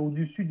qui est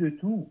au-dessus de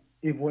tout.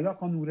 Et voilà,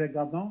 quand nous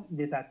regardons,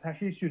 il est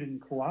attaché sur une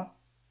croix.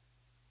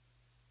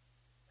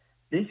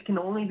 This can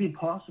only be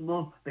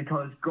possible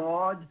because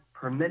God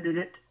permitted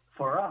it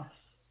for us.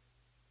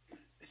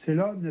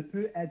 Cela ne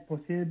peut être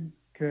possible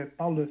que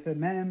par le fait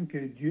même que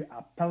Dieu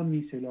a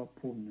permis cela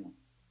pour nous.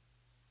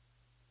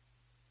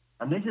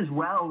 And this is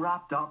well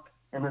wrapped up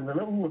in a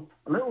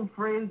little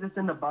phrase that's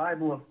in the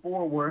Bible of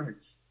 4 words.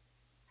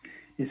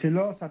 Et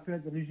cela, ça peut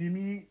être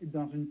résumé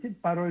dans une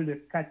petite parole de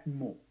 4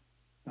 mots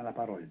dans la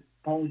parole.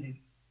 Apologies.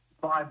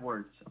 5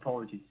 words.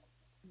 Apologies.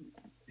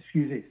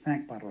 Excusez,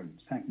 5 paroles,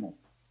 5 mots.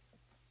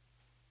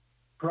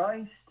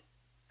 Christ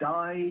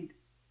died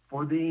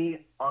for the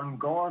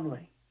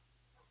ungodly.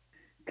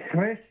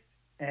 Christ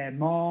est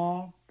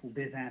mort pour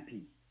des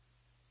impies.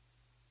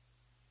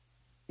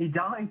 He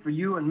died for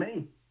you and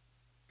me.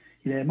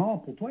 Il est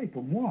mort pour toi et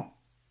pour moi.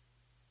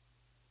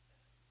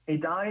 He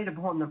died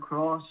upon the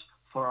cross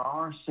for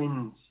our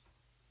sins.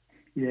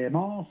 Il est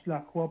mort sur la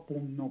croix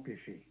pour nos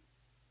péchés.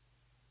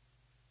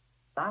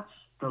 That's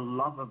the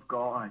love of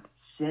God,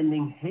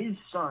 sending his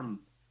son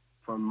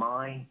for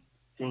my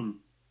sin.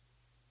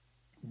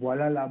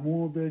 Voilà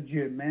l'amour de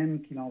Dieu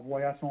même qu'il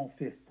envoya son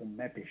Fils pour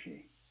mes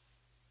péchés.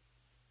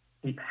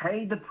 He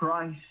paid the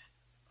price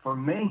for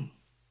me.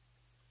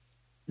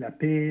 Il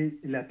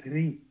a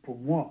pris pour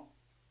moi.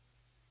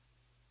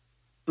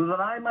 So that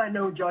I might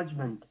know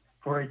judgment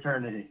for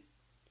eternity.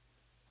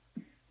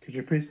 Que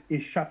je puisse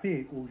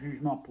échapper au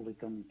jugement pour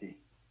l'éternité.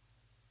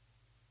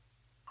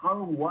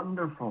 How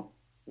wonderful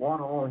what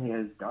all he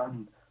has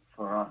done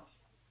for us.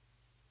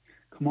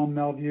 Comment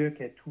merveilleux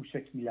qu'est tout ce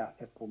qu'il a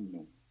fait pour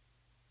nous.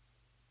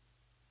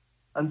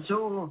 And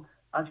so,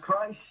 as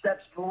Christ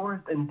steps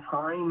forth in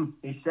time,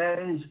 he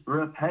says,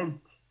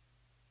 repent.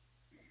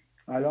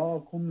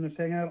 Alors, comme le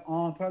Seigneur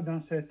entre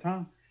dans ce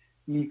temps,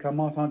 il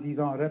commence en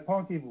disant,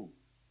 repentez-vous.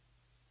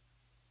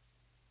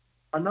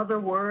 Another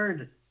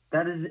word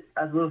that is,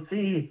 as we'll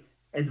see,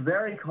 is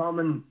very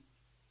common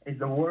is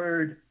the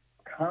word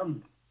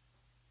come.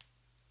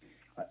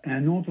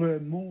 Un autre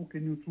mot que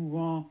nous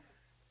trouvons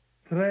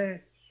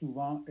très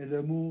souvent est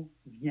le mot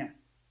viens.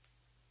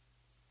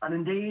 And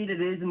indeed,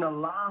 it is in the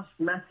last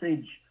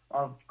message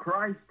of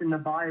Christ in the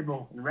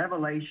Bible, in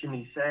Revelation,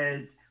 he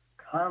says,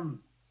 come.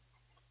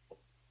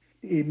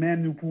 Et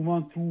même nous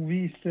pouvons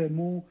trouver ce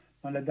mot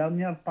dans la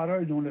dernière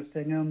parole dont le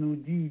Seigneur nous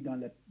dit dans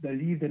le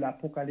livre de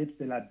l'Apocalypse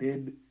de la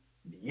Bible,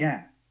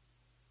 viens.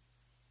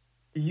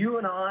 You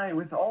and I,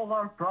 with all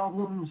our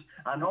problems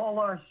and all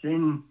our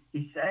sin,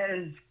 he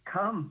says,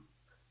 come.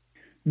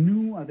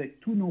 Nous, avec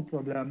tous nos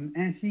problèmes,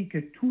 ainsi que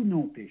tous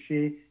nos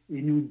péchés,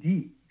 il nous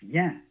dit,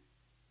 viens.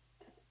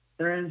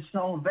 There is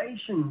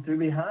salvation to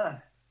be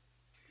had.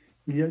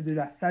 Il y a de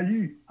la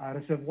salut à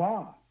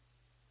recevoir.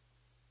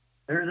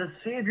 There is a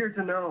Savior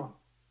to know.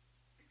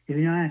 Il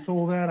y a un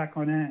sauveur à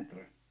connaître.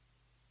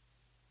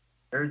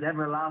 There is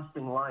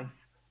everlasting life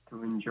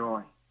to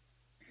enjoy.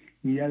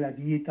 Il y a la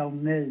vie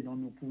éternelle dont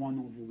nous pouvons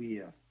nous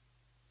jouir.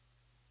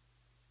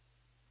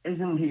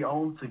 Isn't he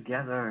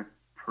altogether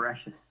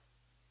precious?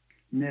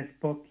 N'est-ce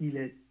pas qu'il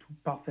est tout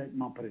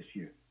parfaitement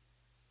précieux?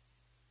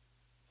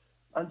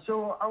 And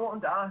so I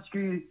want to ask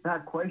you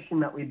that question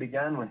that we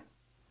began with.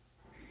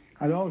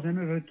 Alors,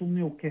 j'aimerais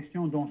retourner aux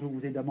questions dont je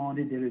vous ai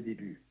demandé dès le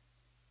début.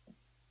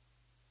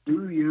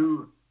 Do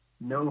you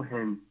know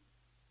him?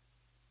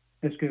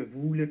 Est-ce que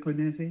vous le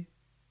connaissez?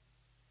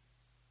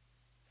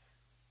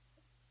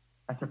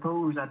 I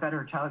suppose I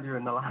better tell you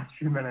in the last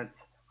few minutes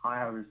how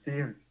I was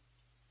saved.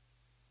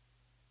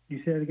 You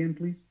say it again,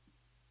 please?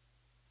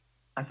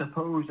 I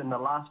suppose in the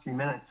last few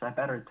minutes I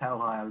better tell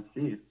how I was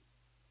saved.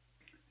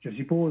 Je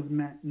suppose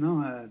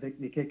maintenant, avec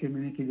les quelques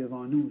minutes qui sont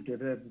devant nous, je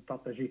devrais vous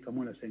partager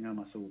comment le Seigneur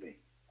m'a sauvé.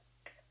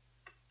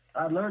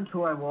 I learned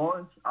who I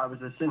was. I was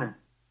a sinner.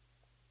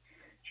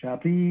 J'ai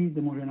appris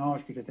de mon jeune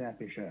âge que j'étais un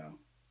pécheur.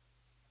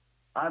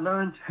 I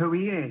learned who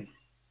he is.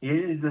 He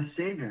is the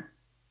Savior.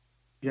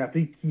 J'ai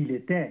appris qui il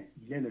était.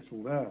 Il est le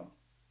sauveur.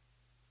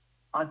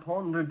 I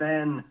pondered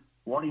then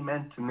what he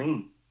meant to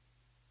me.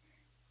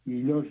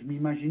 Et là, je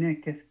m'imaginais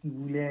qu'est-ce qu'il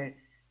voulait,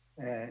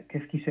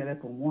 qu'est-ce qu'il serait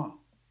pour moi.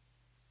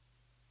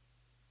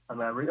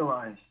 And I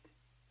realized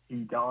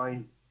he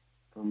died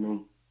for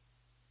me.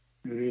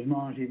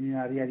 Heureusement, j'ai venu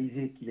à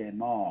réaliser qu'il est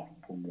mort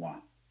pour moi.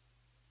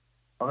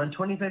 On the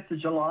 25th of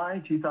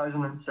July,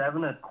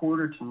 2007, at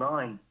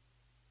 8:45,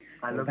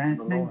 I Le looked at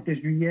the 25 Lord. de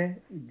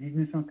juillet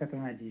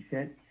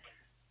 1997,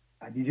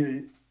 à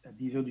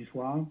 10 heures du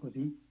soir,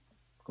 vas-y,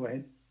 go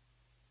ahead.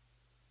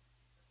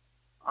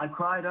 I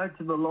cried out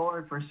to the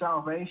Lord for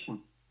salvation.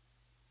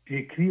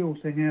 J'ai crié au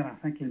Seigneur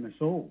afin qu'il me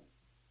sauve.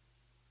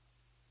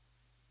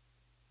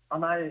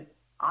 And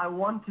I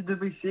wanted to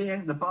be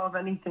saved above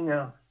anything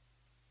else.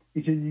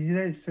 Et je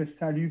dirais ce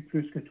salut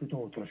plus que toute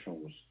autre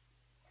chose.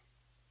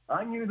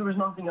 I knew there was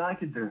nothing I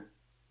could do.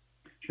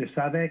 Je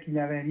savais qu'il n'y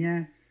avait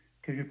rien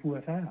que je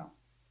pouvais faire.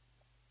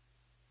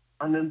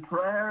 And in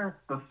prayer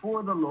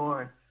before the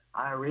Lord,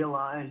 I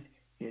realized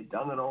he had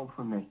done it all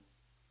for me.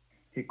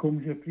 Et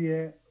comme je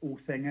priais au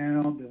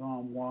Seigneur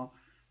devant moi,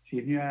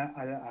 j'ai venu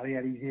à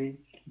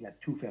réaliser qu'il a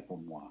tout fait pour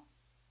moi.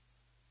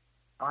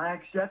 I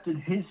accepted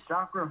his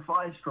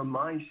sacrifice for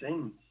my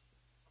sins.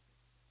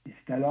 Et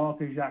c'est alors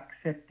que j'ai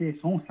accepté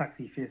son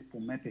sacrifice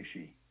pour mes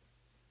péchés.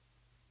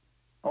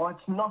 Oh,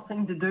 it's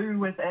nothing to do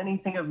with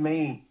anything of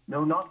me.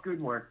 No, not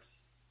good works.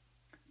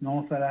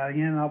 Non, ça n'a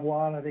rien à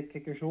voir avec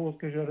quelque chose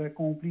que j'aurais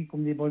accompli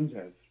comme des bonnes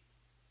œuvres.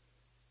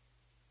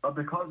 but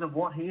because of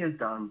what he has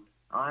done,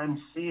 I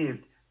am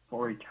saved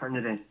for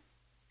eternity.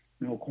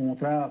 Mais au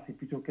contraire, c'est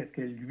plutôt qu'est-ce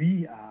que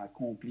lui a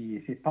accompli.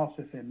 Et c'est par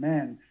ce fait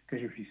même que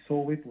je suis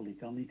sauvé pour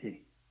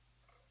l'éternité.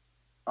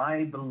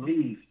 I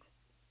believed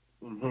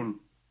in him.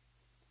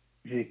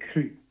 J'ai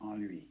cru en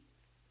lui.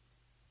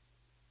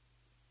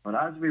 But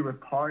as we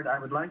repart, I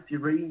would like to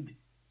read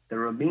the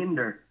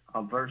remainder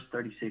of verse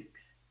 36.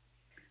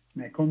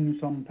 Mais comme nous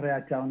sommes prêts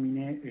à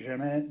terminer,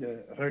 j'aimerais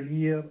de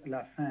relire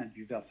la fin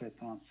du verset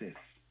 36.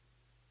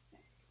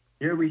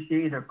 Here we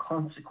see the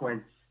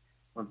consequence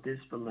of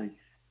disbelief.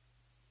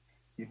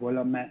 Et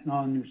voilà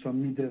maintenant, nous sommes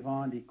mis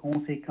devant les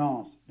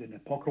conséquences de ne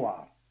pas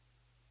croire.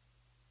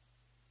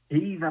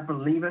 He that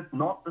believeth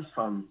not the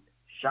Son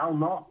shall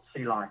not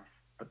see life,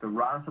 but the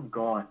wrath of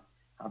God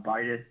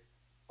abideth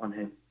on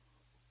him.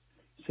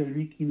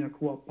 Celui qui ne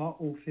croit pas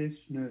au Fils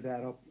ne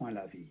verra point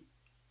la vie,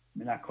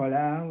 mais la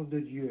colère de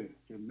Dieu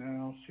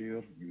demeure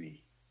sur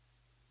lui.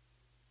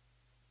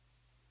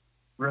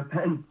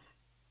 Repent,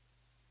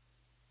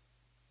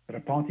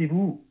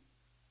 Repentez-vous,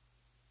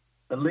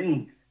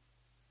 believe,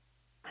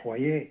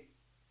 croyez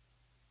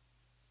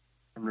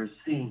and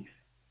receive.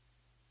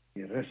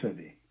 et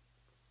recevez.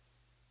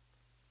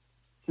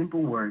 Simple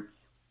words.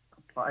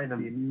 Apply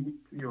them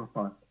to your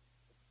heart.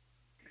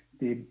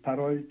 Des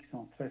paroles qui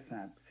sont très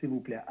simples. S'il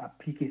vous plaît,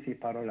 appliquez ces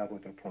paroles à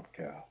votre propre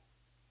cœur.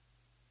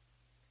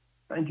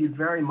 Thank you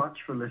very much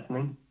for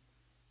listening.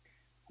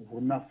 On vous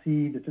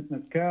remercie de tout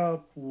notre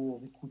cœur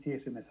pour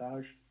écouter ce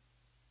message.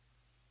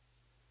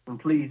 And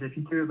please, if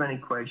you do have any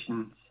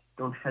questions,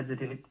 don't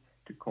hesitate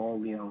to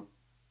call Leon.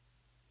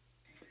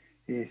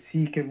 Et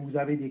si que vous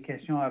avez des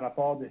questions à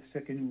rapport de ce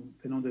que nous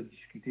venons de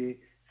discuter,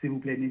 s'il vous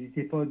plaît,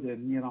 n'hésitez pas de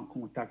venir en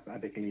contact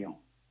avec Léon.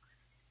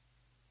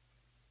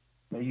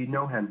 May you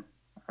know him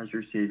as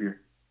your Savior.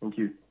 Thank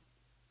you.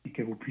 Et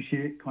que vous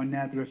puissiez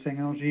connaître le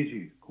Seigneur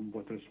Jésus comme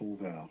votre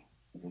Sauveur.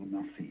 On vous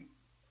remercie.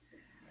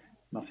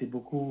 Merci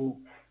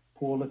beaucoup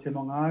pour le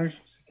témoignage.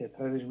 C'était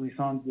très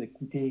réjouissant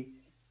d'écouter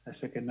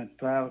ce que notre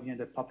frère vient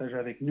de partager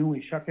avec nous.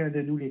 Et chacun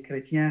de nous, les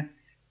chrétiens,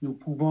 nous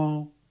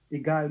pouvons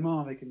également,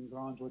 avec une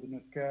grande joie de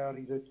notre cœur,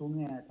 y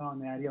retourner un temps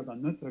en arrière dans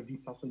notre vie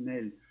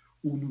personnelle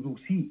où nous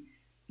aussi,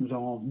 nous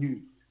avons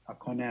venu à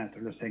connaître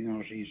le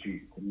Seigneur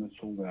Jésus comme notre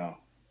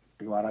Sauveur.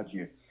 Gloire à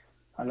Dieu.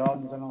 Alors,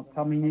 nous allons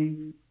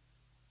terminer.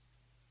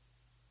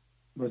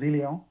 Vas-y,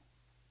 Léon.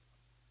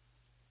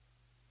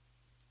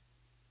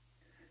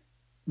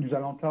 Nous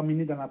allons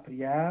terminer dans la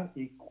prière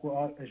et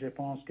je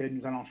pense que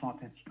nous allons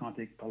chanter un petit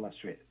cantique par la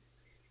suite.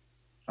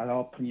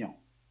 Alors, prions.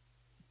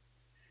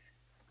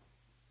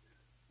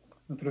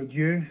 Notre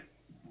Dieu,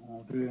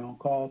 on veut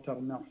encore te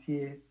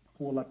remercier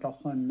pour la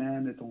personne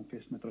même de ton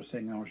Fils, notre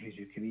Seigneur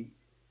Jésus-Christ.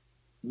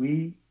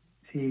 Oui,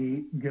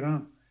 c'est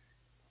grand,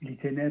 les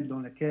ténèbres dans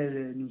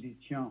lesquelles nous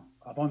étions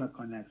avant de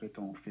connaître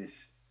ton Fils.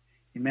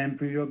 Et même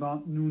plusieurs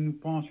d'entre nous, nous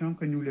pensions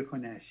que nous le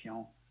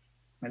connaissions.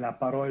 Mais la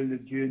parole de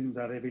Dieu nous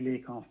a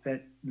révélé qu'en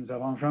fait, nous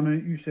n'avons jamais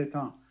eu ce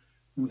temps.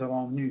 Nous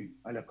avons venu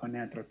à le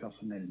connaître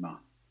personnellement.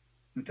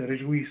 Nous te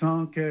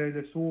réjouissons que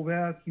le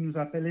Sauveur qui nous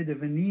appelait de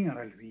venir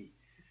à lui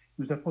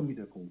nous a pas mis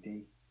de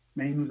côté,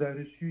 mais il nous a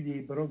reçus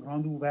les bras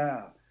grands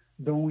ouverts,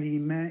 dont les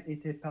mains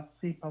étaient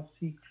percées par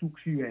ses clous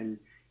cruels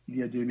il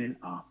y a 2000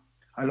 ans.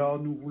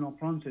 Alors nous voulons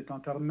prendre ce temps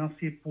de te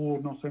remercier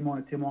pour non seulement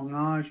le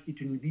témoignage et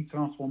une vie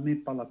transformée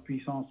par la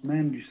puissance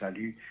même du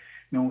salut,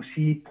 mais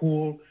aussi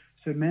pour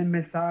ce même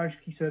message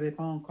qui se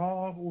répand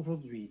encore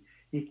aujourd'hui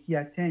et qui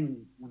atteigne,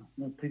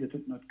 on prie de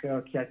tout notre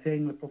cœur, qui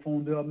atteigne la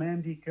profondeur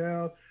même des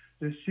cœurs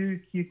de ceux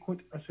qui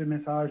écoutent à ce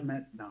message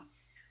maintenant.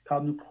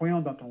 Car nous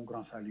croyons dans ton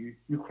grand salut.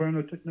 Nous croyons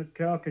de tout notre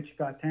cœur que tu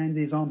peux atteindre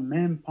des hommes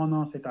même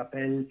pendant cet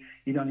appel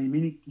et dans les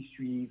minutes qui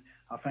suivent,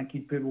 afin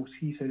qu'ils peuvent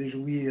aussi se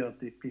réjouir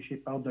des péchés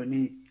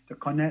pardonnés, de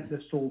connaître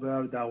le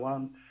Sauveur,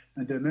 d'avoir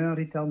une demeure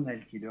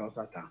éternelle qui leur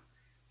attend.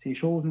 Ces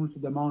choses nous te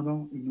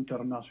demandons et nous te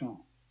remercions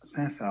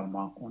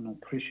sincèrement au nom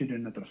précieux de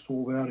notre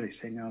Sauveur et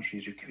Seigneur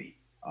Jésus-Christ.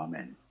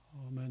 Amen.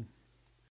 Amen.